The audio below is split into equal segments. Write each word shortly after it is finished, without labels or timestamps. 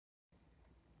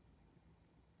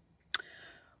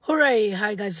Hooray!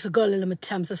 Hi guys, it's a girl in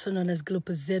Tams, also known as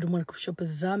Glopa Z,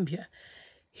 Zambia,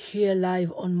 here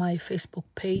live on my Facebook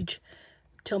page.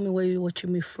 Tell me where you're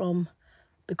watching me from,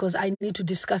 because I need to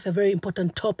discuss a very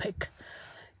important topic.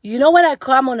 You know, when I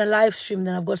come on a live stream,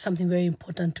 then I've got something very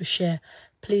important to share.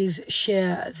 Please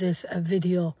share this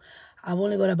video. I've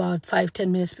only got about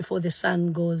 5-10 minutes before the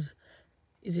sun goes.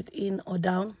 Is it in or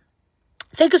down?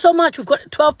 Thank you so much. We've got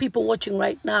 12 people watching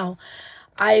right now.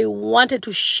 I wanted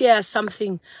to share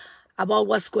something about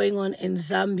what's going on in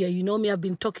Zambia. You know me, I've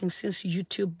been talking since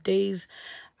YouTube days,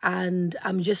 and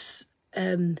I'm just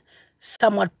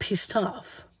somewhat pissed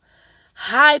off.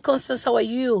 Hi, Constance, how are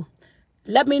you?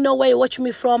 Let me know where you're watching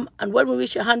me from, and when we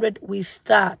reach 100, we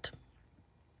start.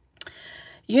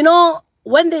 You know,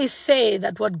 when they say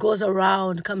that what goes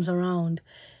around comes around,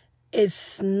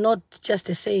 it's not just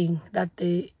a saying that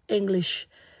the English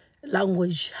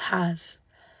language has.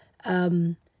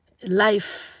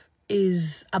 Life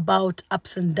is about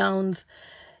ups and downs.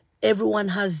 Everyone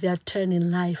has their turn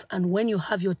in life, and when you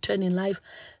have your turn in life,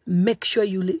 make sure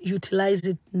you utilize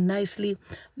it nicely.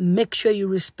 Make sure you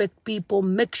respect people.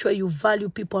 Make sure you value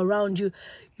people around you.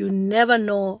 You never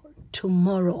know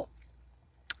tomorrow.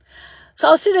 So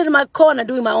I was sitting in my corner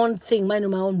doing my own thing,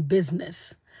 minding my own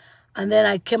business, and then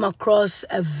I came across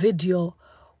a video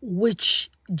which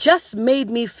just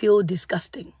made me feel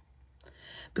disgusting.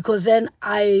 Because then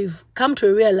I've come to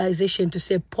a realization to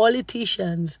say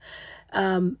politicians,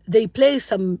 they play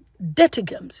some dirty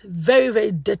games, very,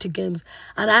 very dirty games.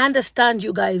 And I understand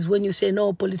you guys when you say,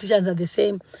 no, politicians are the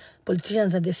same,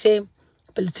 politicians are the same,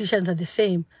 politicians are the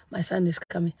same. My son is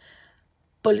coming.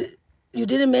 You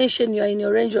didn't mention you're in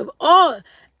your Range Rover. Oh,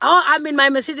 I'm in my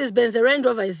Mercedes-Benz. The Range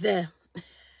Rover is there.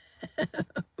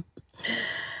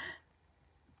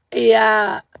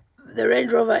 Yeah, the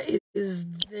Range Rover is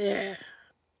there.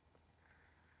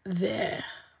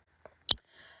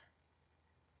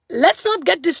 Let's not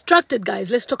get distracted,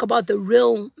 guys. Let's talk about the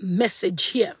real message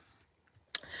here.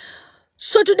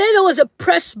 So today there was a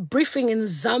press briefing in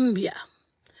Zambia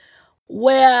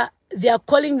where they are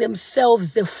calling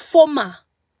themselves the former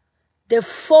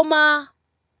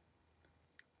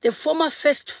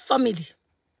first family.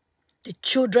 The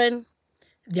children,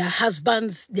 their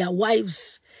husbands, their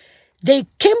wives, they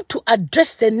came to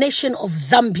address the nation of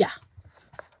Zambia.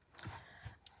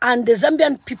 And the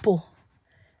Zambian people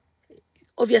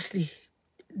obviously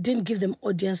didn't give them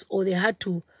audience, or they had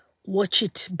to watch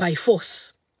it by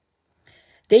force.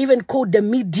 They even called the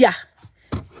media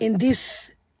in this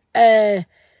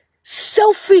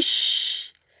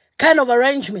selfish kind of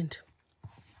arrangement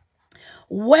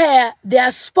where their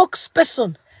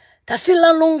spokesperson,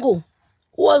 Tasila Lungu,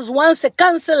 who was once a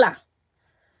councillor,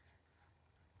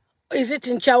 is it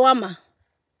in Chawama,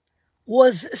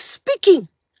 was speaking.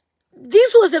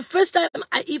 This was the first time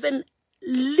I even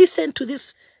listened to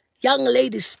this young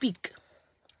lady speak.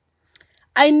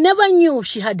 I never knew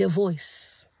she had a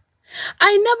voice.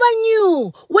 I never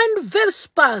knew when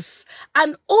Vespas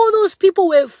and all those people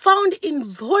were found in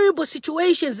horrible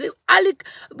situations.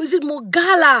 Was it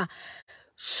Mogala?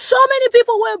 So many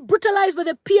people were brutalized by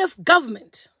the PF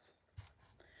government.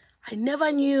 I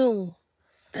never knew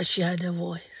that she had a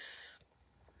voice.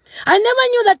 I never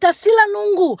knew that Tasila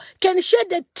Lungu can shed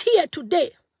a tear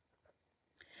today.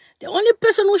 The only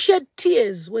person who shed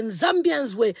tears when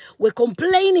Zambians were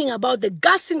complaining about the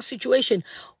gassing situation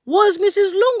was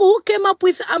Mrs. Lungu, who came up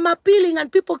with I'm appealing,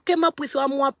 and people came up with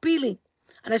I'm appealing.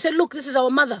 And I said, look, this is our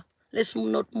mother. Let's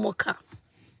not mock her.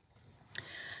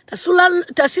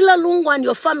 Tasila Lungu and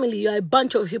your family, you are a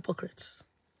bunch of hypocrites.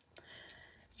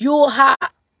 You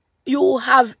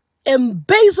have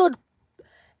embezzled.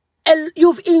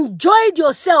 You've enjoyed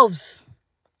yourselves.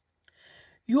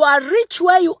 You are rich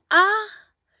where you are.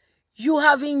 You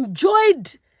have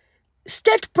enjoyed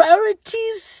state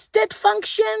priorities, state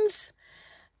functions,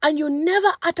 and you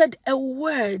never uttered a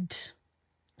word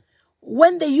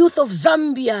when the youth of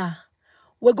Zambia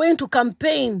were going to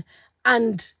campaign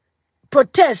and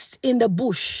protest in the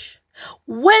bush.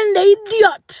 When the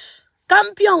idiot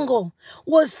Kampiongo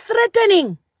was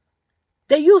threatening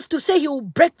the youth to say he will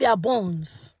break their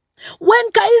bones.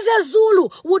 When Kaiser Zulu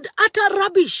would utter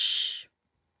rubbish.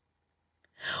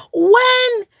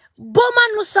 When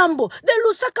Bowman Lusambo, the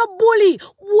Lusaka bully,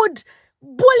 would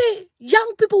bully,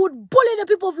 young people would bully the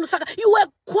people of Lusaka, you were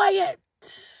quiet.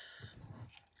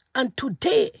 And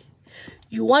today,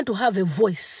 you want to have a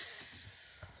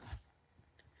voice.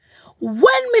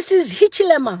 When Mrs.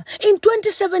 Hichilema in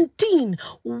 2017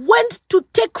 went to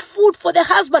take food for the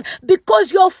husband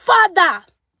because your father,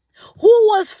 who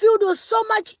was filled with so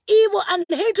much evil and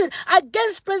hatred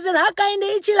against President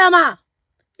Hakainde Hichilema,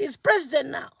 is president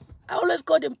now. I always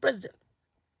called him president.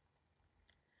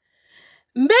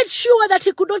 made sure that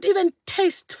he could not even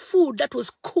taste food that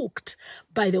was cooked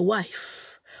by the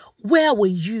wife. Where were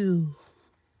you?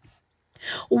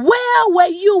 Where were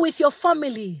you with your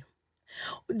family?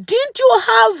 Didn't you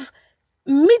have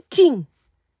meeting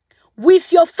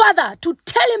with your father to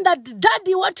tell him that,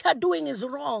 Daddy, what you're doing is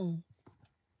wrong?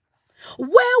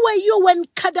 Where were you when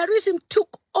Kadarism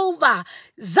took over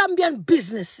Zambian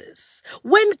businesses?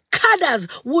 When Kadas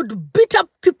would beat up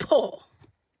people?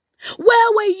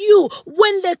 Where were you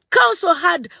when the council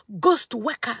had ghost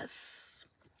workers?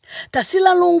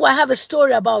 Tasila Lungu, I have a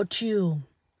story about you.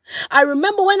 I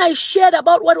remember when I shared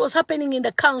about what was happening in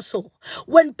the council.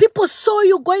 When people saw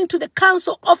you going to the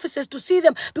council offices to see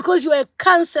them because you are a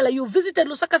councillor, you visited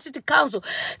Lusaka City Council,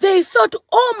 they thought,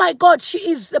 oh my God, she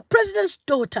is the president's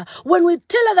daughter. When we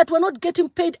tell her that we're not getting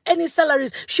paid any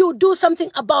salaries, she will do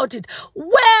something about it.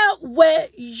 Where were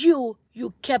you?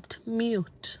 You kept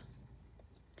mute.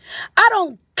 I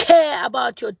don't care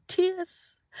about your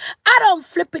tears. I don't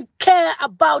flipping care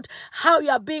about how you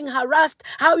are being harassed,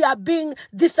 how you are being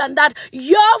this and that.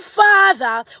 Your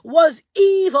father was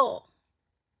evil.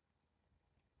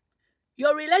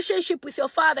 Your relationship with your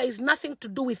father is nothing to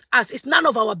do with us. It's none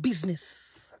of our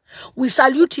business. We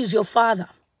salute you as your father.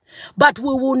 But we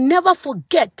will never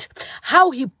forget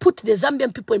how he put the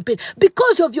Zambian people in pain.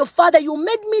 Because of your father, you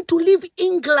made me to leave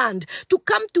England, to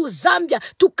come to Zambia,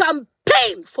 to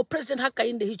campaign for President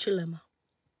Hakainde Hichilema.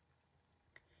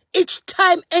 Each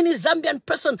time any Zambian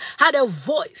person had a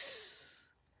voice,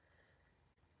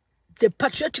 the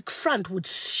Patriotic Front would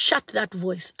shut that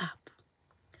voice up.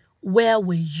 Where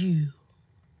were you?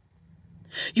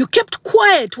 You kept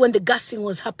quiet when the gassing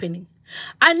was happening.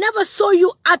 I never saw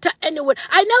you utter any word.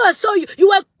 I never saw you. You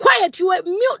were quiet. You were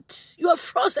mute. You were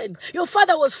frozen. Your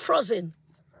father was frozen.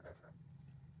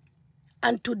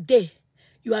 And today,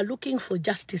 you are looking for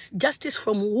justice. Justice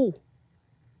from who?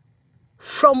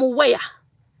 From where?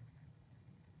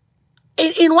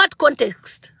 In what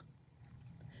context?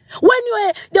 When you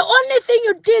were, the only thing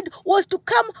you did was to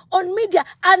come on media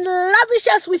and lavish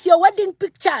us with your wedding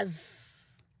pictures.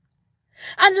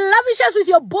 And lavish us with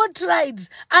your boat rides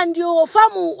and your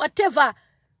farm, whatever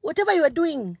you were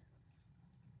doing.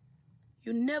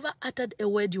 You never uttered a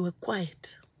word, you were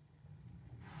quiet.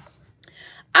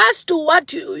 As to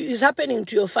what is happening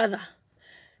to your father,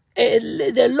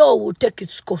 the law will take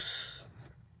its course.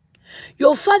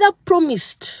 Your father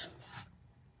promised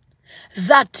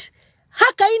that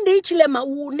Hakainde Hichilema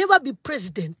will never be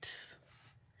president.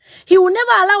 He will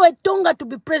never allow a Tonga to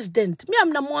be president. Me,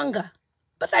 I'm Namwanga.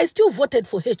 But I still voted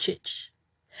for HH.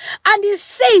 And he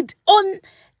said on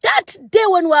that day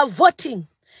when we are voting,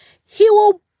 he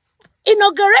will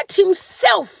inaugurate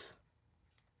himself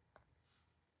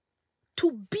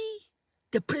to be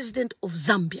the president of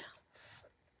Zambia.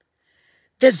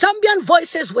 The Zambian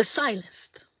voices were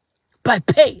silenced by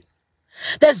pain.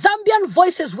 The Zambian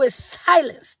voices were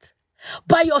silenced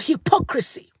by your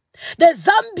hypocrisy. The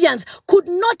Zambians could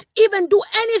not even do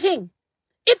anything.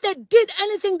 If they did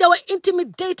anything, they were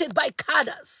intimidated by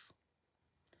cadres.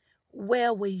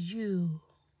 Where were you?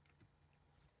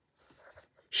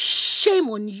 Shame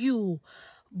on you,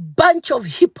 bunch of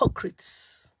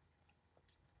hypocrites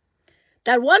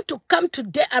that want to come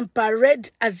today and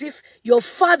parade as if your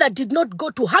father did not go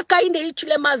to Hakainde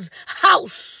Hichilema's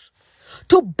house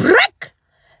to break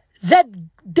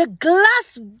the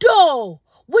glass door,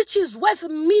 which is worth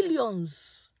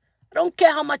millions. I don't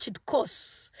care how much it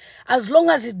costs. As long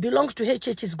as it belongs to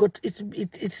HH,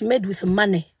 it's made with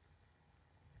money.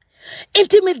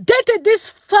 Intimidated this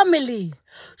family.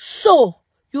 So,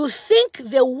 you think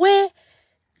the way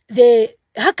the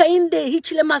Hakainde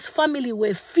Hichilema's family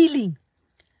were feeling,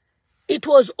 it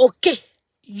was okay.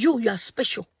 You are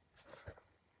special.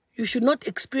 You should not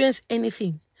experience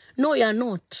anything. No, you are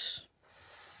not.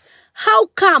 How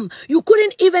come you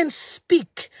couldn't even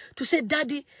speak to say,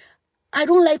 Daddy, I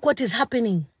don't like what is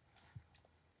happening?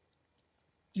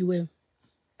 You were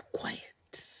quiet.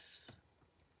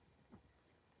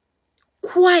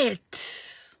 Quiet.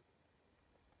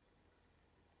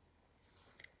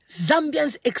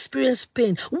 Zambians experience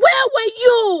pain. Where were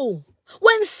you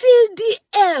when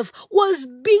CDF was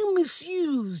being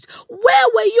misused? Where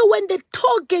were you when the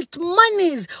target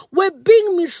monies were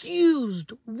being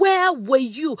misused? Where were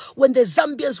you when the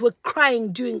Zambians were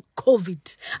crying during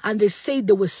COVID and they said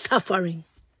they were suffering?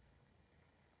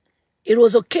 It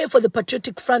was okay for the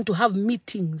Patriotic Front to have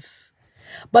meetings.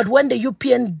 But when the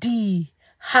UPND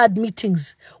had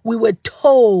meetings, we were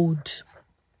told,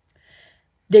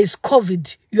 there's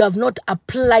COVID, you have not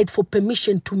applied for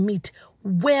permission to meet.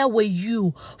 Where were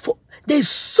you? There's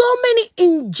so many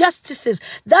injustices.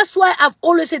 That's why I've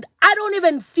always said I don't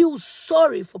even feel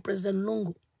sorry for President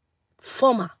Lungu,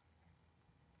 former.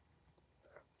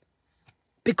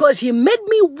 Because he made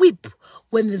me weep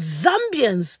when the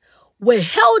Zambians were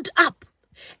held up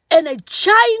in a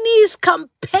Chinese camp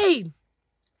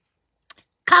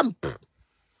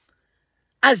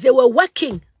as they were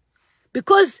working.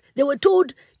 Because they were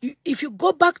told, if you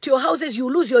go back to your houses, you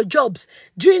lose your jobs.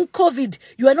 During COVID,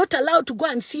 you are not allowed to go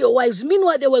and see your wives.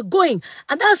 Meanwhile, they were going.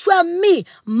 And that's where me,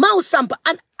 Mao Sampa,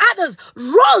 and others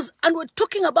rose and were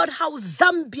talking about how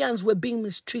Zambians were being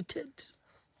mistreated.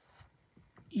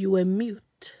 You were mute.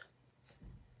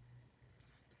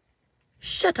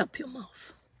 Shut up your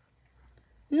mouth.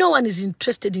 No one is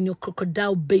interested in your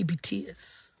crocodile baby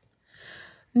tears.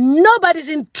 Nobody's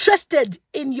interested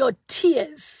in your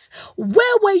tears.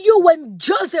 Where were you when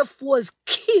Joseph was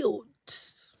killed?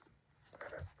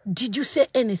 Did you say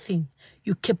anything?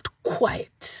 You kept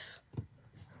quiet.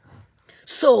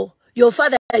 So, your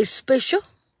father is special.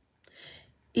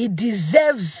 He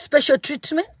deserves special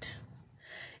treatment.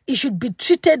 He should be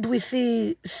treated with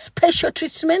the special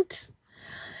treatment.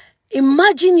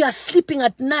 Imagine you're sleeping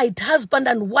at night, husband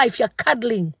and wife, you're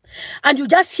cuddling, and you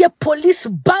just hear police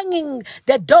banging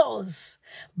the doors,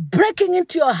 breaking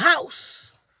into your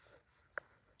house.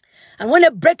 And when they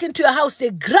break into your house, they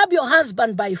grab your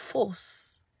husband by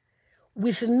force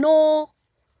with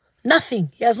nothing.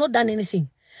 He has not done anything.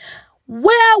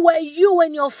 Where were you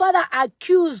when your father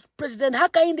accused President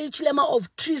Hakainde Hichilema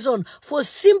of treason for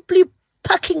simply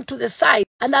parking to the side?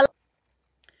 And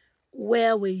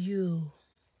where were you?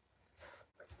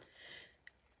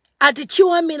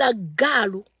 Atichiwa mila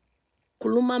galu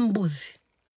kuluma mbuzi.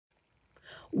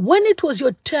 When it was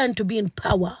your turn to be in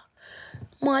power,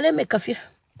 mwale mekafia.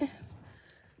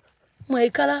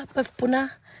 Mwaikala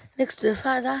pafpuna next to the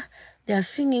father, they are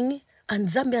singing and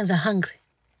Zambians are hungry.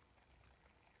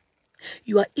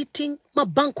 You are eating my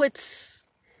banquets,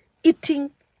 eating.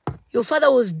 Your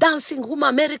father was dancing home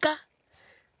America.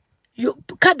 Your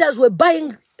cadres were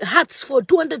buying hats for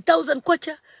 200,000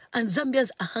 kwacha and Zambians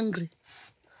are hungry.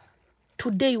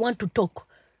 Today you want to talk.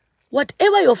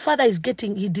 Whatever your father is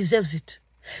getting, he deserves it.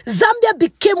 Zambia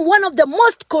became one of the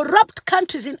most corrupt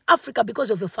countries in Africa because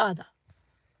of your father.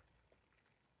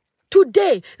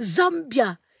 Today,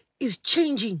 Zambia is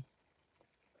changing.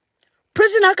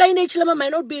 President Hakainde Hichilema might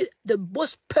not be the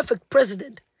most perfect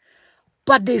president,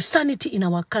 but there is sanity in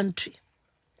our country.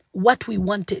 What we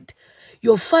wanted.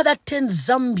 Your father turned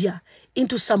Zambia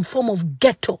into some form of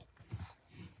ghetto,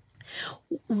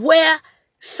 where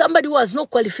somebody who has no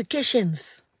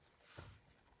qualifications,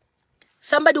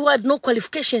 somebody who had no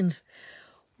qualifications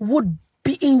would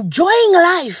be enjoying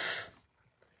life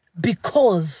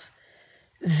because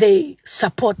they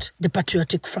support the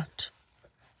Patriotic Front.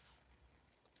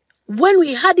 When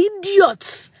we had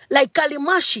idiots like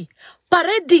Kalimashi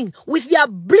parading with their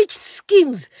bleached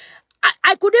skins,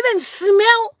 I could even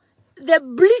smell the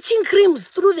bleaching creams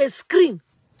through the screen.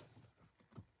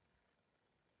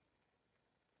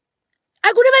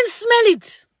 I could even smell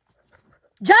it.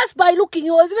 Just by looking,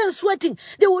 he was even sweating.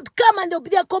 They would come and they'll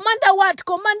be there, Commander what?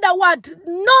 Commander what?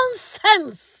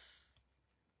 Nonsense.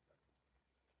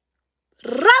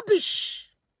 Rubbish.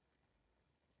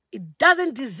 It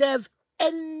doesn't deserve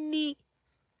any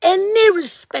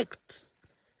respect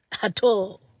at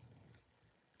all.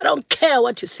 I don't care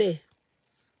what you say.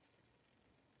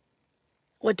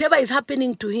 Whatever is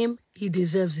happening to him, he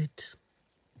deserves it.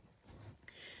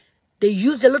 They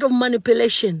used a lot of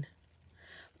manipulation.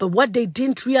 But what they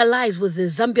didn't realize was the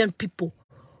Zambian people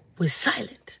were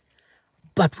silent,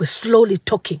 but were slowly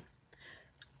talking,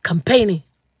 campaigning.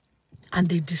 And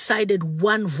they decided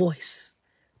one voice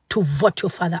to vote your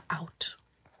father out.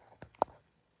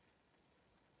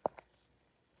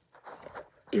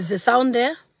 Is the sound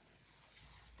there?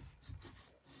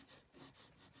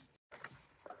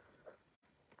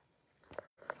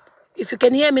 If you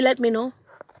can hear me, let me know.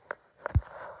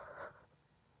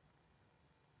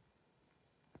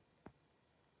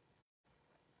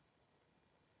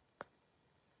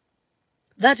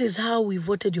 That is how we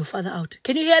voted your father out.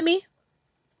 Can you hear me?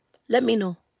 Let me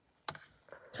know.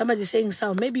 Somebody's saying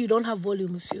sound. Maybe you don't have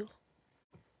volume, monsieur.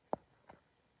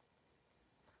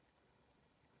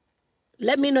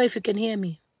 Let me know if you can hear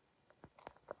me.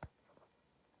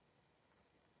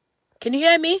 Can you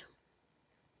hear me?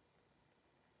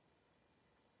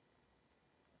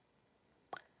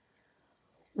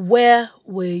 Where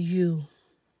were you?